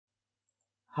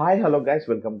Hi, hello guys,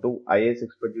 welcome to IAS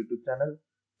Expert YouTube channel.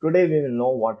 Today we will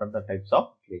know what are the types of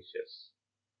glaciers.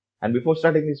 And before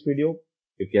starting this video,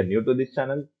 if you are new to this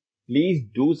channel, please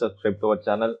do subscribe to our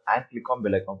channel and click on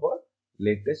bell icon for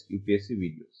latest UPSC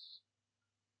videos.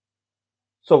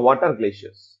 So what are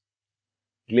glaciers?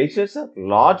 Glaciers are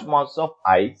large masses of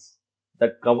ice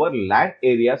that cover land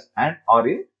areas and are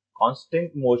in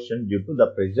constant motion due to the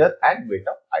pressure and weight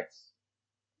of ice.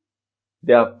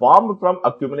 They are formed from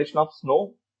accumulation of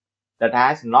snow that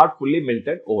has not fully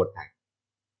melted over time.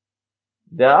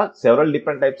 There are several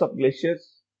different types of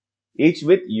glaciers, each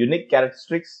with unique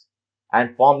characteristics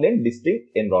and formed in distinct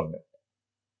environment.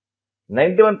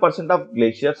 91% of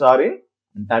glaciers are in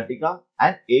Antarctica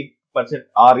and 8%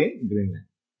 are in Greenland.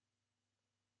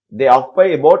 They occupy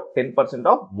about 10%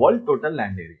 of world total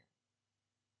land area.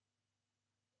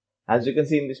 As you can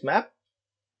see in this map,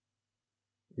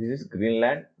 this is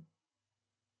Greenland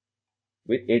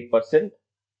with 8%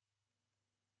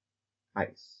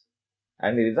 ice,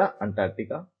 and here is the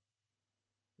Antarctica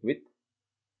with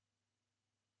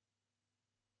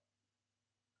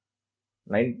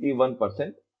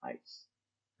 91% ice,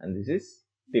 and this is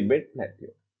Tibet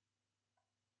Plateau.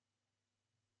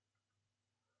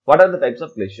 What are the types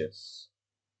of glaciers?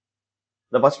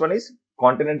 The first one is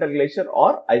Continental Glacier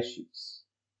or ice sheets,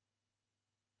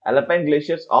 Alpine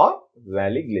Glaciers or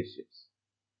valley glaciers,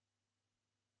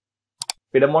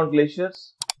 Piedmont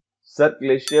Glaciers, Cirque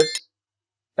Glaciers,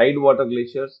 Tidewater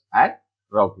Glaciers and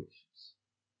Rock Glaciers.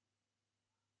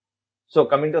 So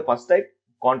coming to the first type,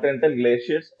 Continental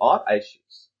Glaciers or ice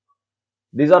sheets.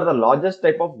 These are the largest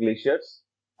type of glaciers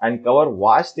and cover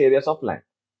vast areas of land,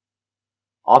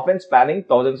 often spanning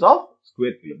thousands of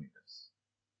square kilometers.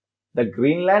 The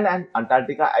Greenland and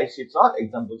Antarctica ice sheets are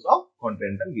examples of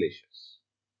continental glaciers.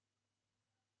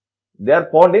 They are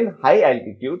found in high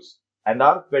altitudes and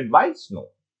are fed by snow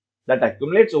that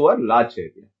accumulates over large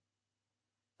area.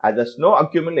 As the snow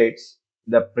accumulates,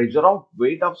 the pressure of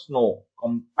weight of snow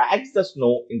compacts the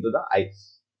snow into the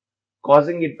ice,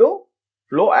 causing it to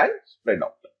flow and spread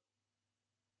out.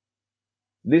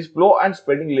 This flow and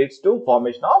spreading leads to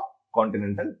formation of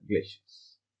continental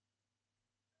glaciers.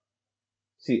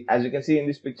 See, as you can see in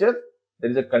this picture,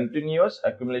 there is a continuous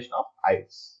accumulation of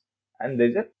ice and there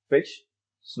is a fresh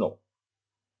snow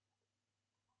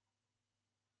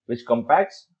which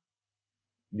compacts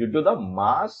due to the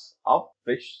mass of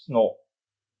fresh snow.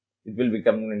 It will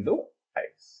become into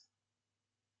ice.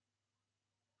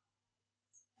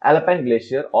 Alpine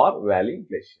Glacier or Valley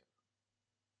Glacier.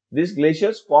 These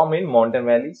glaciers form in mountain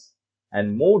valleys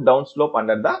and move downslope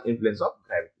under the influence of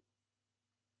gravity.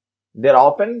 They are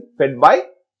often fed by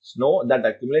snow that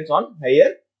accumulates on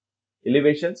higher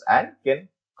elevations and can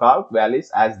carve valleys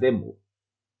as they move.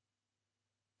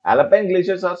 Alpine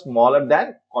glaciers are smaller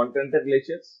than continental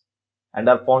glaciers and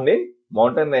are found in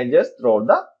mountain ranges throughout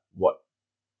the world.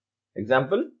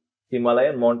 Example,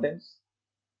 Himalayan mountains,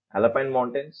 Alpine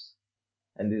mountains,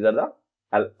 and these are the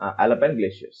Alpine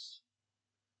glaciers.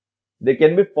 They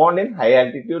can be found in high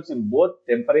altitudes in both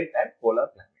temperate and polar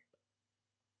climate.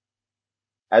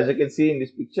 As you can see in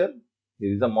this picture,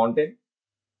 there is a mountain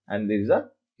and there is a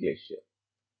glacier.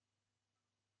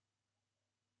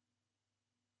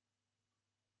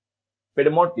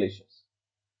 Piedmont Glaciers.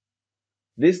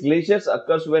 These glaciers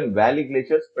occurs when valley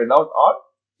glaciers spread out on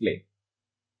plain.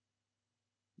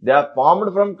 They are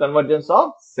formed from convergence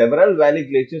of several valley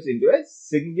glaciers into a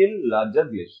single larger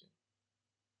glacier.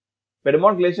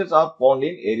 Piedmont glaciers are found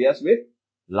in areas with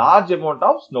large amount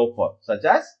of snowfall such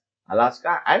as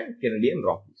Alaska and Canadian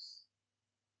Rockies.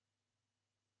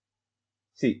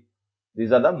 See,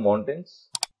 these are the mountains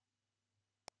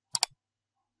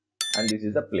and this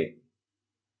is the plain.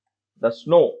 The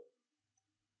snow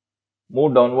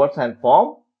move downwards and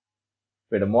form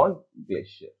Piedmont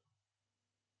Glacier.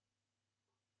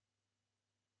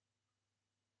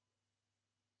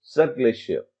 Cirque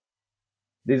Glacier.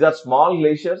 These are small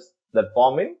glaciers that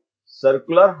form in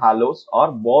circular hollows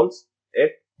or balls at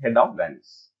head of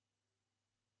valleys.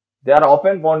 They are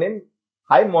often found in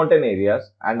high mountain areas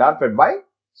and are fed by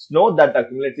snow that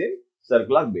accumulates in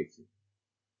circular basin.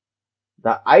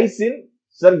 The ice in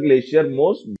Cirque Glacier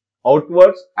moves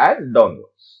outwards and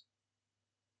downwards,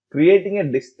 creating a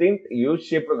distinct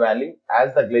U-shaped valley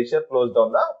as the glacier flows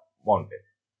down the mountain.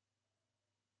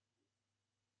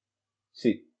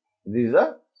 See, this is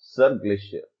a Cirque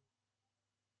Glacier.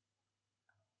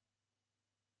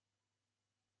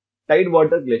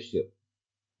 Tidewater Glacier.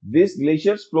 These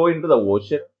glaciers flow into the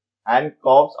ocean and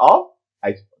calves of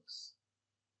icebergs.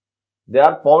 They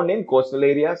are found in coastal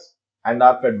areas and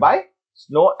are fed by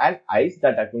snow and ice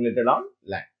that accumulated on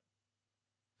land.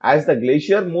 As the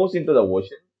glacier moves into the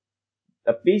ocean,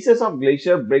 The pieces of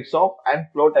glacier breaks off and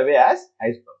float away as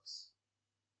icebergs.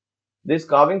 This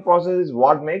carving process is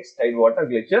what makes Tidewater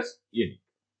Glaciers unique.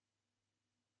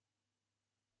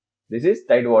 This is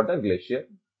Tidewater Glacier.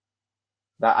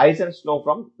 The ice and snow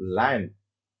from land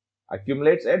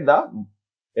accumulates at the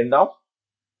end of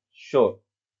shore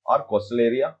or coastal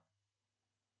area.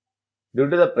 Due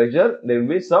to the pressure, there will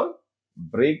be some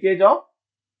breakage of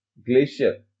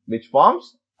glacier which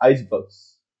forms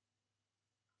icebergs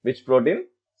which float in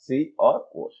sea or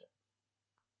ocean.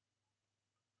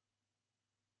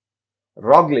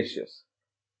 Rock glaciers.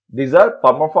 These are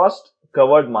permafrost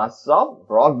covered masses of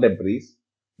rock debris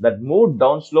that move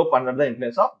downslope under the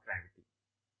influence of gravity.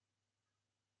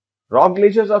 Rock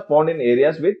glaciers are found in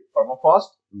areas with permafrost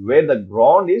where the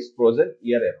ground is frozen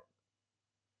year round.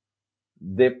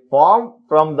 They form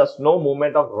from the snow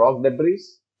movement of rock debris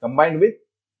combined with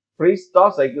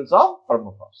freeze-thaw cycles of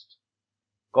permafrost,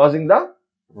 causing the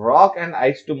rock and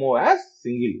ice to move as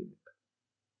single unit.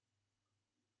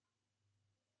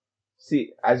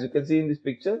 See, as you can see in this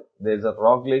picture, there is a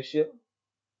rock glacier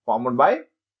formed by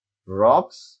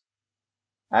rocks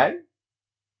and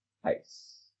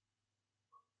ice.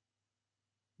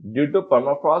 Due to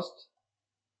permafrost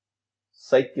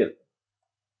cycle,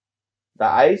 the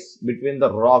ice between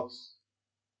the rocks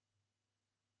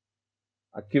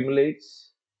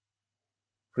accumulates,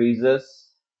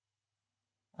 freezes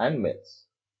and melts.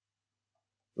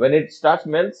 When it starts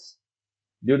melts,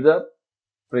 due to the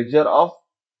pressure of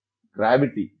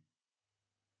gravity,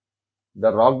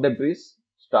 the rock debris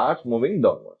starts moving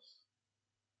downwards,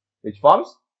 which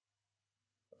forms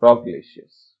rock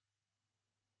glaciers.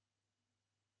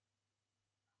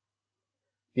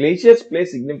 Glaciers play a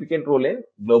significant role in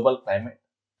global climate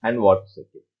and water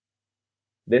cycle.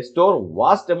 They store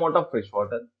vast amount of fresh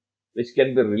water, which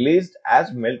can be released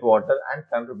as meltwater and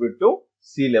contribute to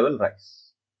sea level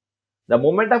rise. The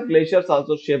movement of glaciers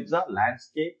also shapes the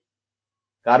landscape,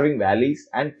 carving valleys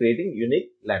and creating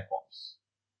unique landforms.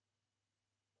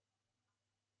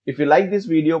 If you like this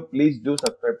video, please do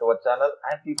subscribe to our channel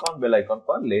and click on bell icon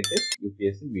for latest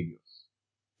UPSC videos.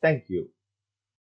 Thank you.